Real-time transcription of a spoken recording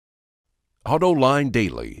AutoLine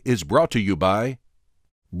Daily is brought to you by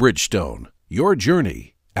Bridgestone, your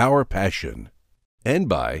journey, our passion, and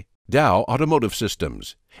by Dow Automotive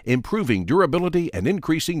Systems, improving durability and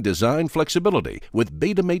increasing design flexibility with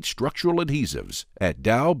Betamate structural adhesives at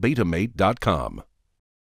dowbetamate.com.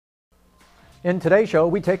 In today's show,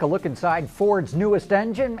 we take a look inside Ford's newest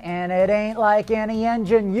engine, and it ain't like any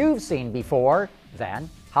engine you've seen before. Then,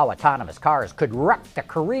 how autonomous cars could wreck the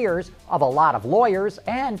careers of a lot of lawyers,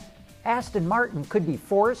 and Aston Martin could be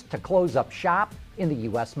forced to close up shop in the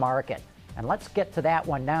U.S. market. And let's get to that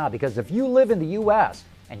one now, because if you live in the U.S.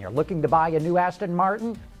 and you're looking to buy a new Aston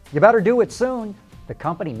Martin, you better do it soon. The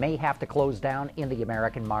company may have to close down in the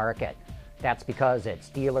American market. That's because its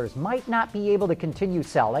dealers might not be able to continue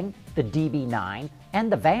selling the DB9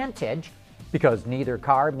 and the Vantage because neither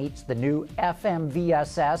car meets the new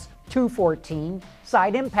FMVSS 214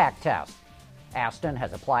 side impact test. Aston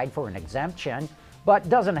has applied for an exemption but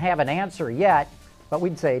doesn't have an answer yet. But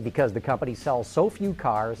we'd say because the company sells so few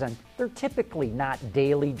cars and they're typically not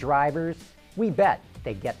daily drivers, we bet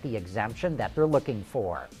they get the exemption that they're looking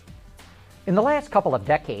for. In the last couple of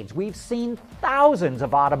decades, we've seen thousands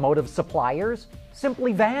of automotive suppliers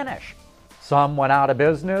simply vanish. Some went out of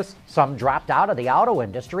business, some dropped out of the auto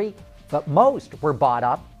industry, but most were bought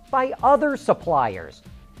up by other suppliers.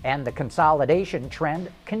 And the consolidation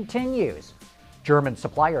trend continues. German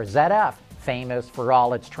supplier ZF, famous for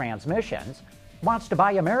all its transmissions, wants to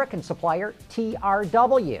buy American supplier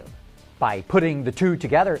TRW. By putting the two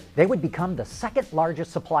together, they would become the second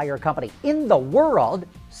largest supplier company in the world,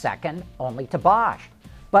 second only to Bosch.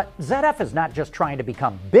 But ZF is not just trying to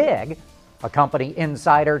become big. A company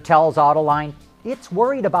insider tells AutoLine it's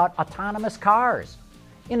worried about autonomous cars.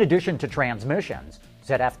 In addition to transmissions,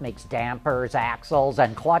 ZF makes dampers, axles,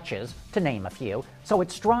 and clutches, to name a few, so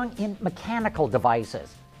it's strong in mechanical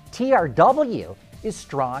devices. TRW is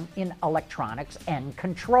strong in electronics and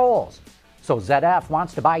controls. So ZF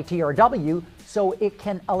wants to buy TRW so it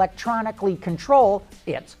can electronically control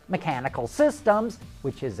its mechanical systems,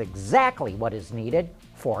 which is exactly what is needed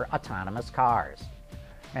for autonomous cars.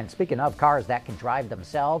 And speaking of cars that can drive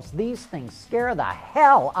themselves, these things scare the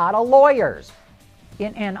hell out of lawyers.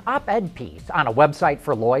 In an op-ed piece on a website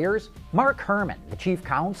for lawyers, Mark Herman, the chief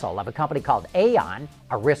counsel of a company called Aon,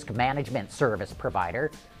 a risk management service provider,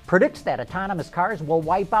 predicts that autonomous cars will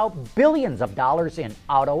wipe out billions of dollars in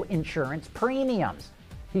auto insurance premiums.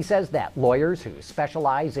 He says that lawyers who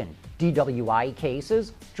specialize in DWI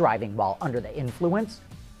cases, driving while under the influence,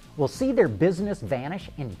 will see their business vanish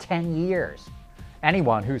in 10 years.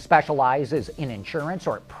 Anyone who specializes in insurance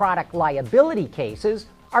or product liability cases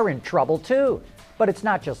are in trouble too. But it's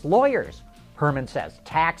not just lawyers. Herman says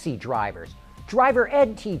taxi drivers, driver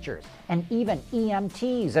ed teachers, and even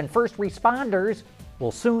EMTs and first responders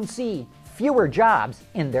will soon see fewer jobs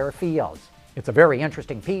in their fields. It's a very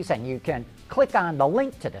interesting piece, and you can click on the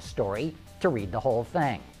link to the story to read the whole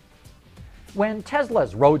thing. When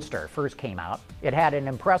Tesla's Roadster first came out, it had an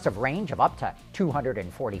impressive range of up to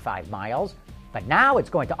 245 miles, but now it's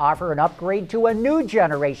going to offer an upgrade to a new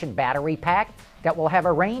generation battery pack that will have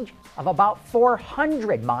a range of about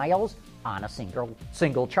 400 miles on a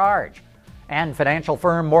single charge. And financial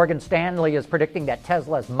firm Morgan Stanley is predicting that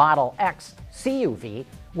Tesla's Model X CUV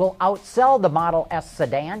will outsell the Model S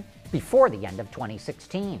sedan before the end of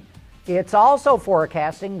 2016. It's also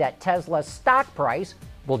forecasting that Tesla's stock price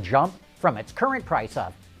will jump from its current price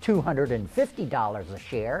of $250 a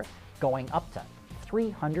share, going up to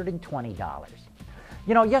 $320.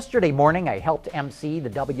 You know, yesterday morning I helped MC the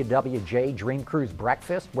WWJ Dream Cruise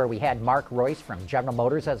Breakfast, where we had Mark Royce from General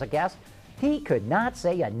Motors as a guest. He could not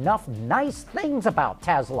say enough nice things about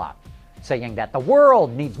Tesla, saying that the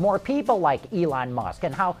world needs more people like Elon Musk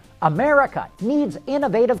and how America needs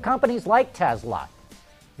innovative companies like Tesla.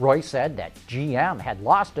 Royce said that GM had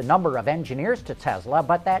lost a number of engineers to Tesla,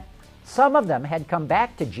 but that some of them had come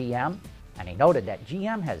back to GM, and he noted that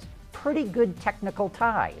GM has pretty good technical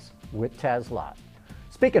ties with Tesla.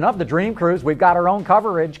 Speaking of the Dream Cruise, we've got our own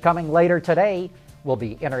coverage coming later today. We'll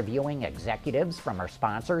be interviewing executives from our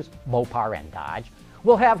sponsors, Mopar and Dodge.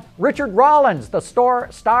 We'll have Richard Rollins, the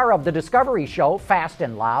star of the Discovery show, Fast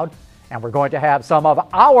and Loud. And we're going to have some of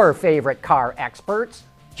our favorite car experts,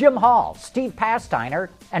 Jim Hall, Steve Pasteiner,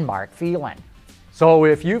 and Mark Phelan. So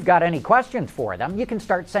if you've got any questions for them, you can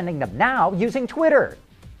start sending them now using Twitter.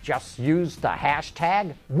 Just use the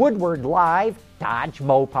hashtag WoodwardLive Dodge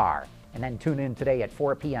Mopar. And then tune in today at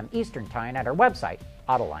 4 p.m. Eastern Time at our website,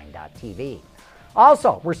 Autoline.tv.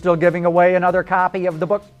 Also, we're still giving away another copy of the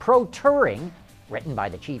book Pro Touring, written by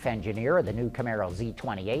the chief engineer of the new Camaro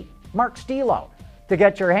Z28, Mark Stilo. To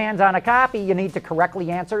get your hands on a copy, you need to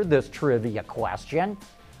correctly answer this trivia question.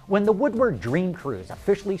 When the Woodward Dream Cruise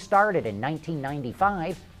officially started in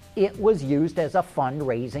 1995, it was used as a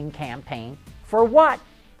fundraising campaign for what?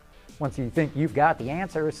 Once you think you've got the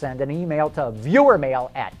answer, send an email to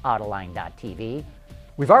viewermail@autoline.tv.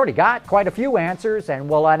 We've already got quite a few answers, and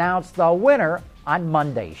we'll announce the winner on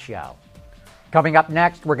Monday's show. Coming up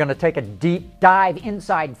next, we're going to take a deep dive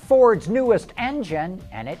inside Ford's newest engine,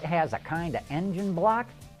 and it has a kind of engine block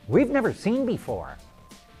we've never seen before.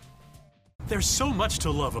 There's so much to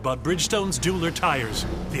love about Bridgestone's Dueler tires.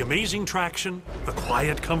 The amazing traction, the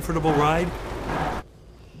quiet, comfortable ride,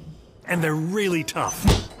 and they're really tough.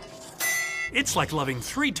 It's like loving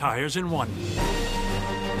 3 tires in one.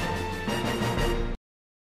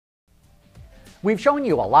 We've shown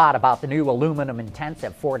you a lot about the new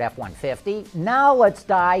aluminum-intensive Ford F-150. Now let's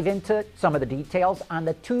dive into some of the details on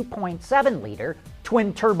the 2.7-liter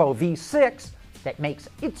twin-turbo V6 that makes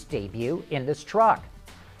its debut in this truck.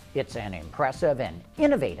 It's an impressive and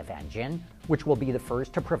innovative engine, which will be the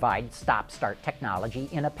first to provide stop-start technology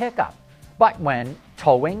in a pickup. But when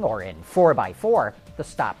towing or in 4x4, the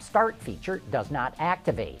stop-start feature does not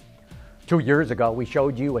activate. 2 years ago, we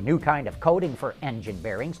showed you a new kind of coating for engine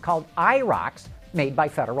bearings called IROX, made by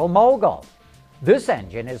Federal Mogul. This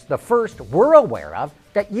engine is the first we're aware of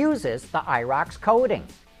that uses the IROX coating.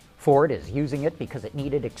 Ford is using it because it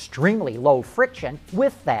needed extremely low friction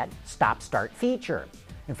with that stop-start feature.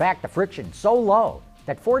 In fact, the friction's so low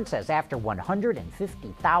that Ford says after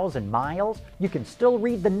 150,000 miles, you can still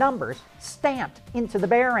read the numbers stamped into the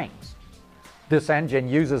bearings. This engine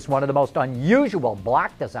uses one of the most unusual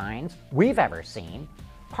block designs we've ever seen.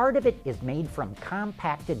 Part of it is made from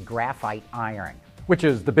compacted graphite iron, which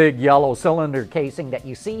is the big yellow cylinder casing that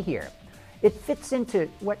you see here. It fits into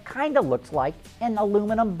what kind of looks like an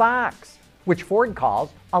aluminum box, which Ford calls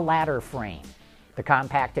a ladder frame. The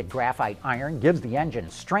compacted graphite iron gives the engine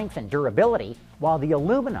strength and durability, while the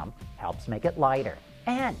aluminum helps make it lighter.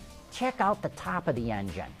 And check out the top of the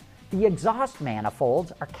engine. The exhaust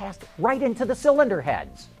manifolds are cast right into the cylinder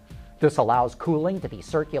heads. This allows cooling to be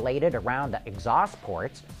circulated around the exhaust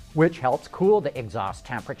ports, which helps cool the exhaust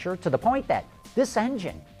temperature to the point that this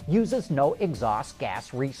engine uses no exhaust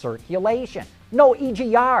gas recirculation, no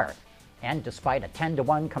EGR. And despite a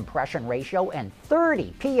 10-to-1 compression ratio and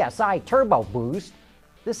 30 psi turbo boost,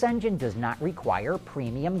 this engine does not require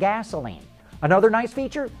premium gasoline. Another nice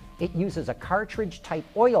feature, it uses a cartridge-type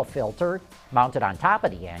oil filter mounted on top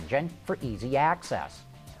of the engine for easy access.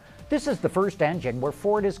 This is the first engine where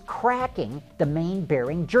Ford is cracking the main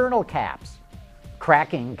bearing journal caps.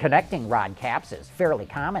 Cracking connecting rod caps is fairly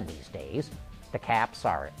common these days. The caps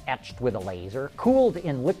are etched with a laser, cooled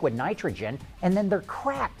in liquid nitrogen, and then they're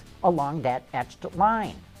cracked along that etched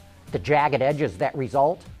line. The jagged edges that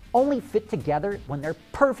result only fit together when they're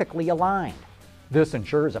perfectly aligned. This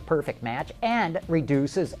ensures a perfect match and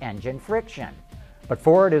reduces engine friction. But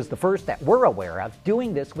Ford is the first that we're aware of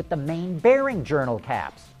doing this with the main bearing journal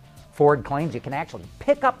caps. Ford claims you can actually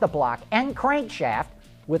pick up the block and crankshaft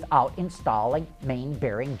without installing main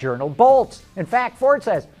bearing journal bolts. In fact, Ford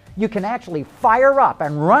says you can actually fire up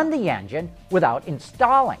and run the engine without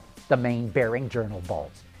installing the main bearing journal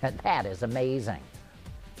bolts. And that is amazing.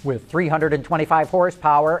 With 325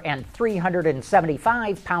 horsepower and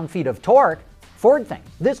 375 pound-feet of torque, Ford thinks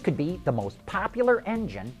this could be the most popular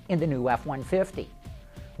engine in the new F-150.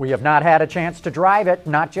 We have not had a chance to drive it,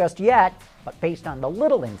 not just yet, but based on the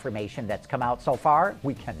little information that's come out so far,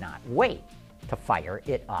 we cannot wait to fire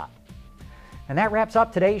it up. And that wraps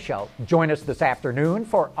up today's show. Join us this afternoon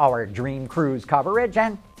for our Dream Cruise coverage,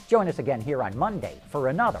 and join us again here on Monday for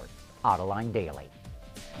another Autoline Daily.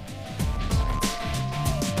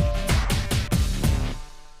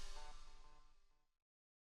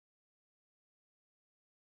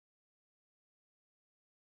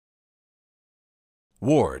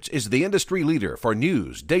 Ward's is the industry leader for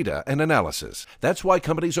news, data, and analysis. That's why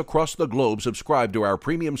companies across the globe subscribe to our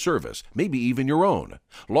premium service, maybe even your own.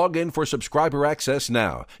 Log in for subscriber access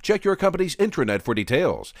now. Check your company's intranet for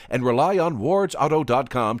details, and rely on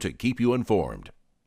wardsauto.com to keep you informed.